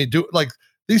don't want me to like,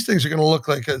 these things are going to look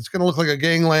like, it's going to look like a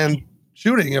gangland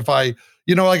shooting if I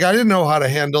didn't know how to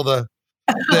handle the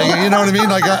thing, you know what I mean?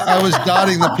 Like I was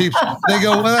dotting the peeps. They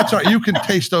go, well, that's all right. You can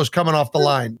taste those coming off the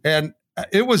line. And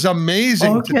it was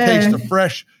amazing to taste the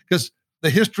fresh, because the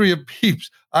history of Peeps.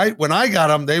 When I got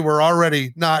them, they were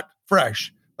already not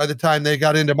fresh by the time they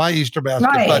got into my Easter basket.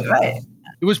 Right.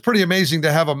 It was pretty amazing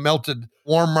to have a melted,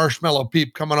 warm marshmallow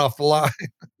Peep coming off the line.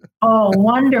 Oh,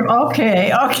 wonder.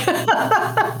 Okay.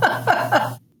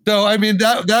 So, I mean,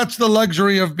 that's the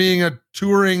luxury of being a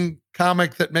touring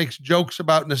comic that makes jokes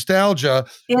about nostalgia,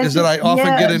 is that I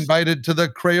often get invited to the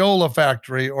Crayola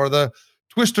factory or the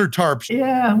Twister tarps.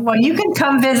 Yeah. Well, you can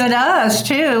come visit us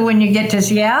too when you get to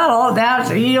Seattle.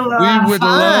 We would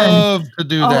love to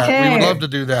do that. Okay. We would love to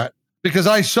do that. Because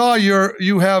I saw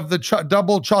you have the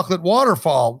double chocolate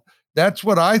waterfall. That's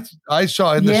what I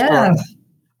saw in the store.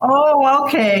 Oh,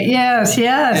 okay. Yes.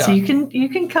 Yeah. You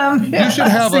can come. You should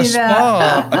have a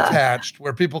spa attached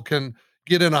where people can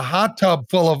get in a hot tub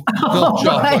full of milk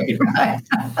chocolate. Right.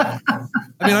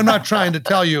 I mean, I'm not trying to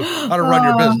tell you how to run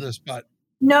your business, but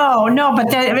no, but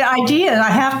the idea, I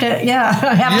have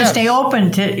to stay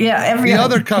open to every. The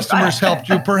other customers helped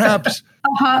you, perhaps.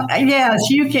 Yes,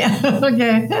 you can.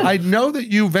 Okay. I know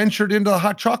that you ventured into the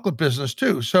hot chocolate business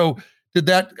too. So did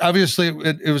that? Obviously,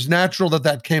 it was natural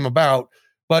that came about.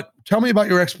 But tell me about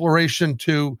your exploration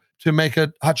to make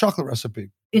a hot chocolate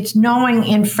recipe. It's knowing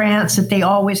in France that they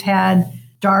always had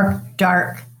dark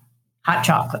hot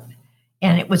chocolate.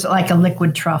 And it was like a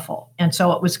liquid truffle. And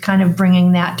so it was kind of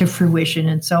bringing that to fruition.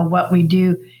 And so what we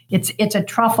do, it's a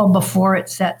truffle before it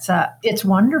sets up. It's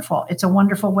wonderful. It's a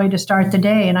wonderful way to start the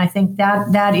day. And I think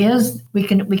that is, we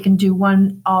can do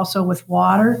one also with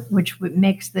water, which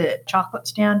makes the chocolate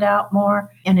stand out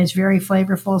more and is very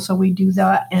flavorful. So we do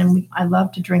that. And I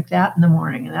love to drink that in the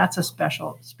morning. And that's a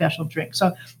special drink.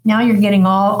 So now you're getting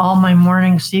all my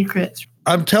morning secrets.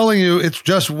 I'm telling you, it's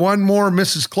just one more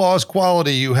Mrs. Claus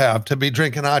quality you have to be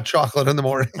drinking hot chocolate in the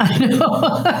morning.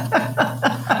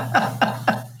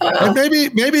 And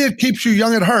maybe it keeps you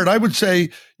young at heart. I would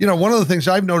say, one of the things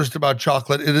I've noticed about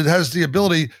chocolate, it has the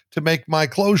ability to make my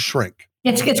clothes shrink.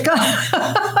 It's good.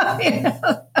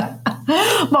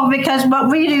 Well, because what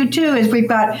we do too is we've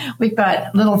got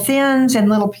little thins and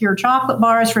little pure chocolate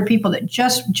bars for people that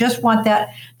just want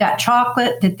that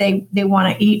chocolate that they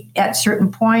want to eat at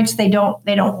certain points. They don't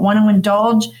want to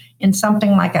indulge in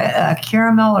something like a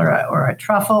caramel or a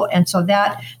truffle, and so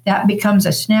that becomes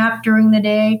a snack during the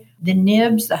day. The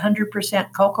nibs, the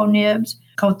 100% cocoa nibs,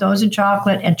 coat those in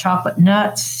chocolate and chocolate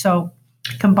nuts. So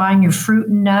combine your fruit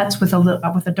and nuts with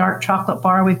a dark chocolate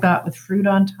bar we've got with fruit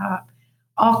on top.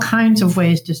 All kinds of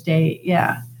ways to stay.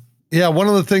 Yeah. One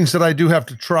of the things that I do have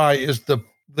to try is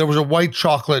there was a white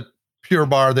chocolate pure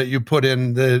bar that you put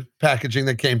in the packaging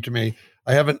that came to me.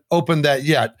 I haven't opened that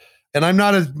yet. And I'm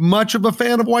not as much of a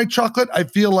fan of white chocolate. I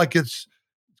feel like it's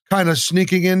kind of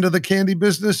sneaking into the candy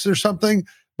business or something,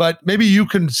 but maybe you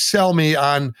can sell me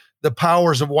on the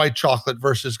powers of white chocolate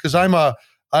versus, because I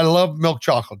love milk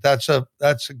chocolate. That's a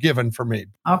given for me.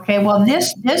 Okay. Well,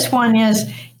 this one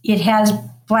it has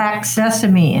black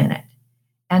sesame in it.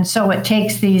 And so it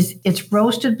takes it's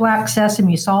roasted black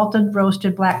sesame, salted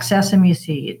roasted black sesame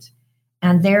seeds,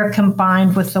 and they're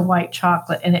combined with the white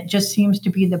chocolate. And it just seems to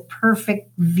be the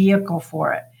perfect vehicle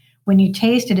for it. When you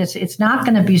taste it, it's not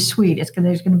going to be sweet. There's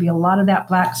going to be a lot of that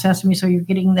black sesame. So you're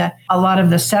getting a lot of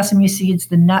the sesame seeds,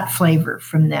 the nut flavor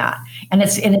from that. And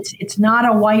it's not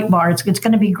a white bar. It's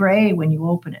going to be gray when you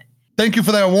open it. Thank you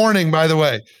for that warning, by the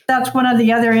way. That's one of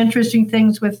the other interesting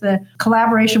things with the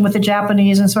collaboration with the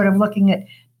Japanese and sort of looking at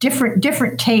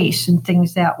different tastes and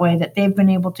things that way, that they've been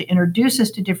able to introduce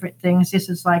us to different things. This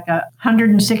is like a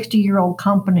 160-year-old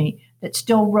company that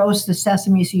still roasts the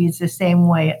sesame seeds the same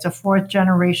way. It's a fourth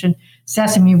generation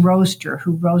sesame roaster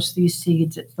who roasts these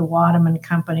seeds. It's the Wadman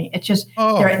Company. It's just,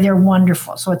 they're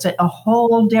wonderful. So it's a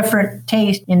whole different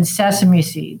taste in sesame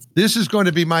seeds. This is going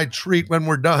to be my treat when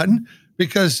we're done,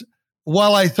 because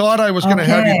while I thought I was going to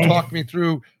have you talk me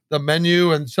through the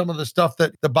menu and some of the stuff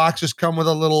that the boxes come with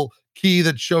a little key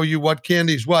that show you what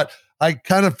candy's what, I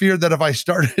kind of feared that if I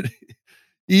started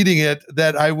eating it,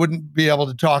 that I wouldn't be able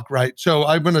to talk right. So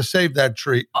I'm going to save that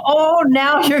treat. Oh,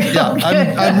 now you're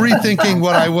I'm rethinking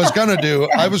what I was going to do.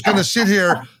 I was going to sit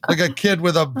here like a kid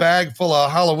with a bag full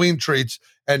of Halloween treats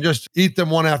and just eat them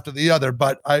one after the other.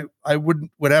 But I would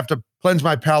have to cleanse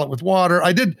my palate with water.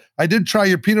 I did try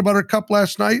your peanut butter cup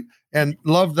last night and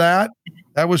love that.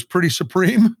 That was pretty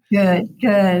supreme.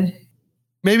 Good.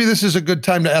 Maybe this is a good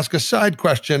time to ask a side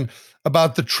question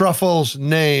about the Truffles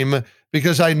name,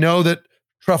 because I know that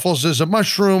Truffles is a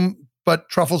mushroom, but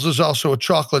Truffles is also a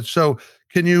chocolate. So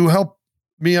can you help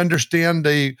me understand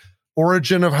the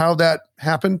origin of how that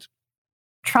happened?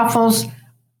 Truffles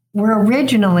were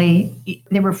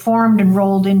they were formed and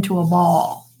rolled into a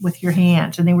ball with your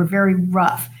hands, and they were very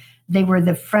rough. They were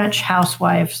the French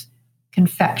housewives'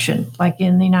 confection. Like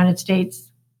in the United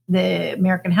States, the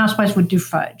American housewives would do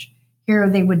fudge. Here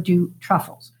they would do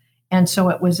truffles. And so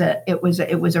it was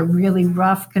a really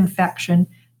rough confection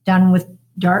done with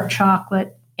dark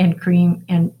chocolate and cream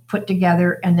and put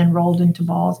together and then rolled into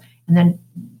balls and then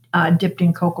dipped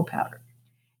in cocoa powder.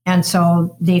 And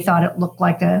so they thought it looked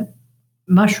like a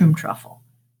mushroom truffle.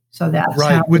 So that's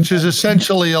right, which is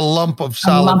essentially a lump of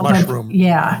solid mushroom.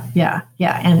 Yeah,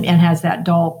 and has that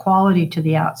dull quality to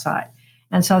the outside.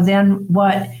 And so then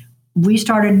what we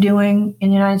started doing in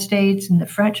the United States and the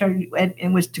French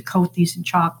it was to coat these in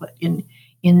chocolate,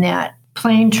 in that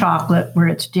plain chocolate where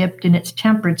it's dipped and it's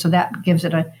tempered, so that gives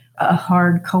it a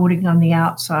hard coating on the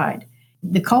outside.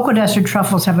 The cocoa dusted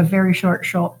truffles have a very short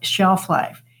shelf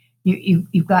life.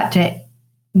 You've got to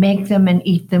make them and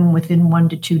eat them within 1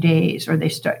 to 2 days, or they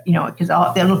start, because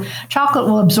chocolate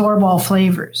will absorb all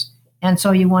flavors. And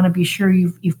so you want to be sure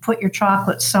you've put your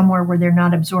chocolate somewhere where they're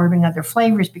not absorbing other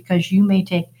flavors, because you may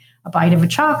take a bite of a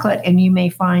chocolate and you may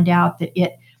find out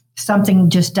that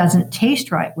something just doesn't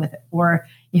taste right with it. Or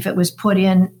if it was put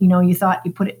in, you thought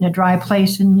you put it in a dry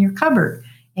place in your cupboard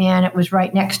and it was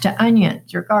right next to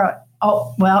onions or garlic.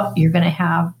 Oh, well, you're going to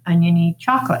have oniony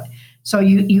chocolate. So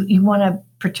you want to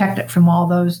protect it from all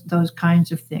those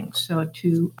kinds of things. So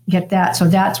to get that, so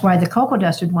that's why the cocoa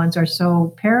dusted ones are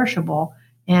so perishable.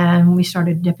 And we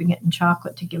started dipping it in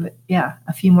chocolate to give it,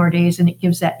 a few more days, and it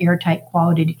gives that airtight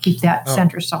quality to keep that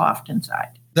center soft inside.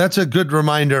 That's a good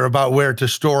reminder about where to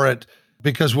store it,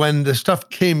 because when the stuff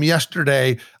came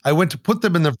yesterday, I went to put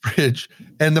them in the fridge,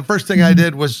 and the first thing I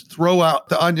did was throw out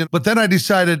the onion. But then I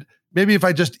decided maybe if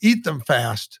I just eat them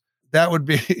fast, that would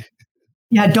be...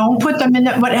 Yeah, don't put them in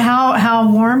but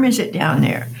how warm is it down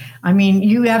there? I mean,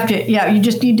 you have to, you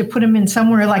just need to put them in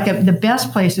somewhere the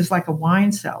best place is like a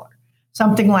wine cellar.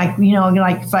 Something like,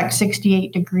 like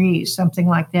 68 degrees, something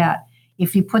like that.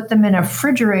 If you put them in a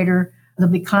refrigerator, there'll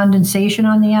be condensation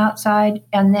on the outside,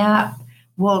 and that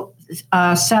will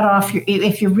set off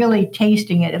if you're really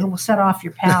tasting it, it'll set off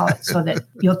your palate so that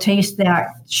you'll taste that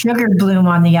sugar bloom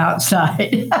on the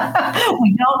outside. We don't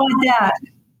want that.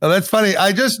 Oh, that's funny.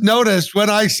 I just noticed when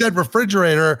I said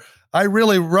refrigerator, I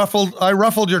really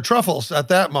ruffled your truffles at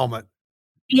that moment.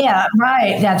 Yeah,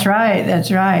 right. That's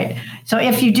right. So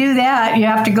if you do that, you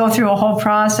have to go through a whole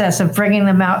process of bringing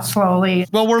them out slowly.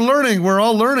 Well, we're learning. We're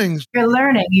all learning. You're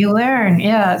learning. You learn.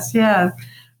 Yes. And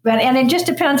it just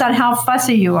depends on how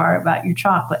fussy you are about your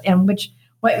chocolate and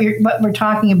what we're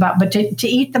talking about. But to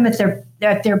eat them at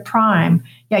their prime,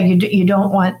 you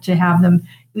don't want to have them.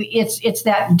 It's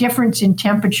that difference in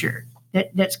temperature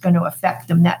that's going to affect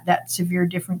them. That severe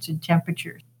difference in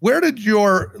temperature. Where did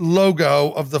your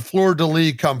logo of the Fleur de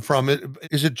Lis come from?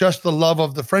 Is it just the love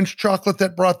of the French chocolate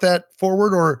that brought that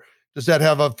forward, or does that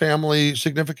have a family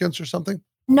significance or something?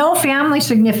 No family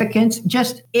significance.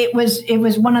 Just it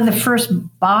was one of the first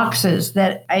boxes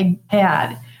that I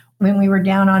had when we were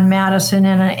down on Madison,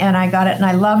 and I got it and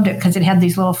I loved it because it had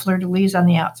these little fleur de lis on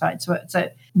the outside. So it's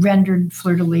a rendered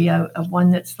fleur de lis of one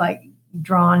that's like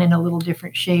drawn in a little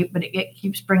different shape, but it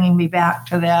keeps bringing me back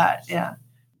to that. Yeah.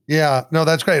 Yeah, no,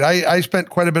 that's great. I spent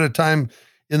quite a bit of time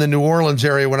in the New Orleans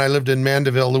area when I lived in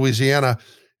Mandeville, Louisiana,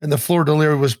 and the fleur de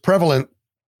lis was prevalent.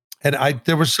 And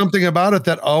there was something about it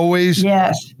that always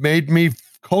made me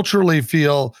culturally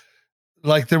feel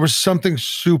like there was something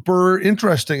super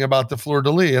interesting about the fleur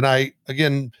de lis. And I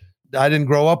didn't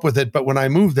grow up with it, but when I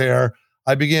moved there,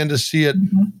 I began to see it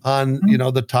on,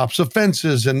 the tops of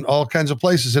fences and all kinds of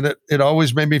places. And it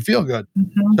always made me feel good.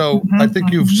 So I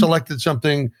think you've selected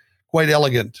something quite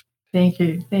elegant. Thank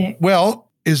you.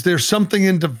 Well, is there something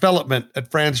in development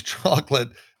at Franz Chocolate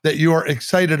that you're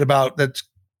excited about that's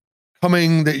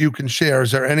coming that you can share?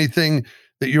 Is there anything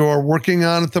that you're working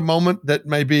on at the moment that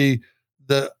may be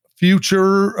the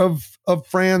future of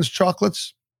Franz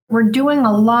Chocolates? We're doing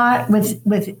a lot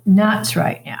with nuts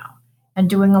right now, and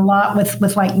doing a lot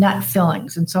with like nut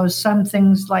fillings. And so some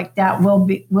things like that will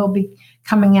be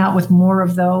coming out with more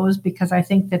of those, because I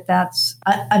think that's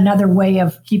another way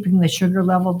of keeping the sugar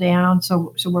level down.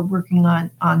 So we're working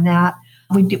on that.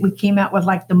 We came out with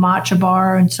like the matcha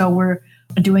bar, and so we're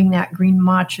doing that green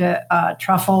matcha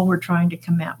truffle. We're trying to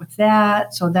come out with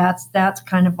that. So that's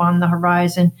kind of on the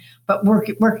horizon. But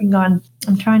working on,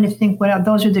 I'm trying to think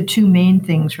those are the two main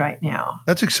things right now.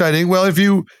 That's exciting. Well, if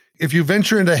you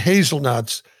venture into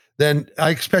hazelnuts, then I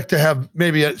expect to have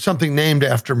maybe something named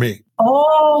after me.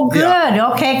 Oh, good.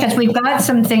 Yeah. Okay, because we've got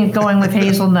some things going with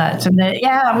hazelnuts, and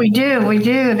we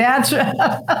do. That's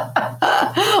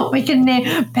we can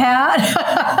name Pat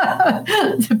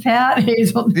the Pat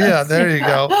hazelnuts. Yeah, there you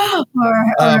go.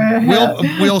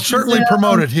 We'll certainly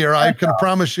promote it here. I can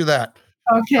promise you that.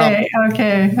 Okay.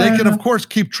 They can, of course,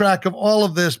 keep track of all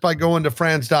of this by going to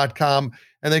franz.com,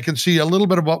 and they can see a little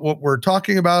bit about what we're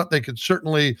talking about. They can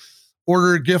certainly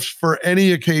order gifts for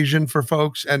any occasion for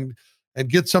folks and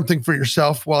get something for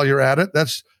yourself while you're at it.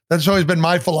 That's always been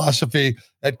my philosophy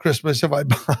at Christmas. If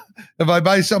I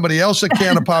buy somebody else a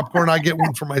can of popcorn, I get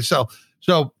one for myself.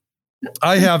 So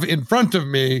I have in front of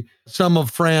me some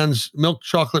of Fran's milk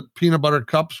chocolate peanut butter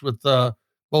cups with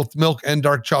both milk and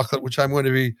dark chocolate, which I'm going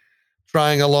to be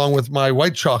trying along with my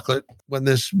white chocolate when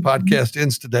this podcast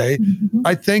ends today.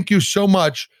 I thank you so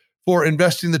much for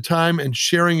investing the time and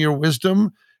sharing your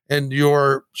wisdom and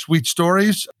your sweet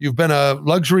stories. You've been a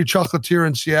luxury chocolatier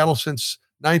in Seattle since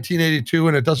 1982,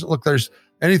 and it doesn't look there's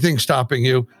anything stopping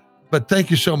you. But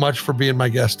thank you so much for being my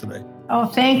guest today. Oh,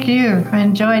 thank you. I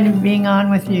enjoyed being on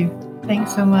with you.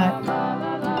 Thanks so much.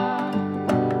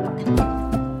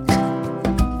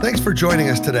 Thanks for joining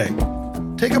us today.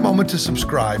 Take a moment to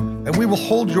subscribe, and we will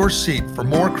hold your seat for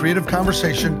more creative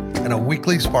conversation and a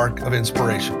weekly spark of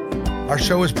inspiration. Our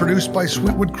show is produced by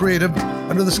Sweetwood Creative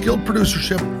under the skilled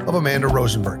producership of Amanda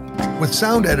Rosenberg, with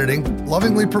sound editing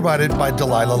lovingly provided by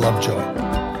Delilah Lovejoy.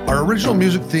 Our original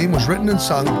music theme was written and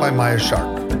sung by Maya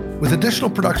Sharp, with additional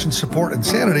production support and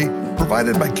sanity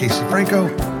provided by Casey Franco,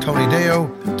 Tony Deo,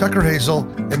 Tucker Hazel,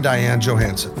 and Diane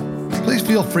Johansson. Please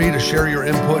feel free to share your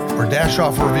input or dash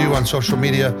off a review on social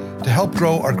media to help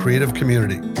grow our creative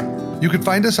community. You can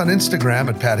find us on Instagram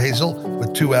at Pat Hazel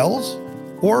with 2 L's,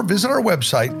 or visit our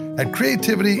website at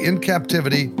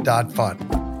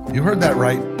creativityandcaptivity.fun. You heard that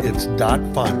right. It's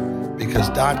 .fun, because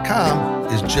 .com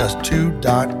is just too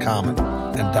 .common,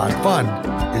 and .fun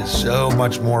is so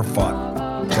much more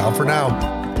fun. Ciao for now.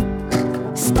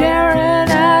 Staring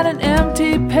at an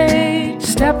empty page,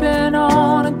 stepping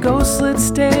on a ghostlit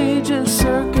stage, a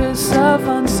circus of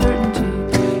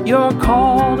uncertainty. Your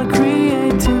call to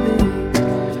creativity.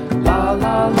 La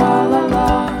la la la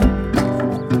la.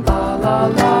 La la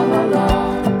la.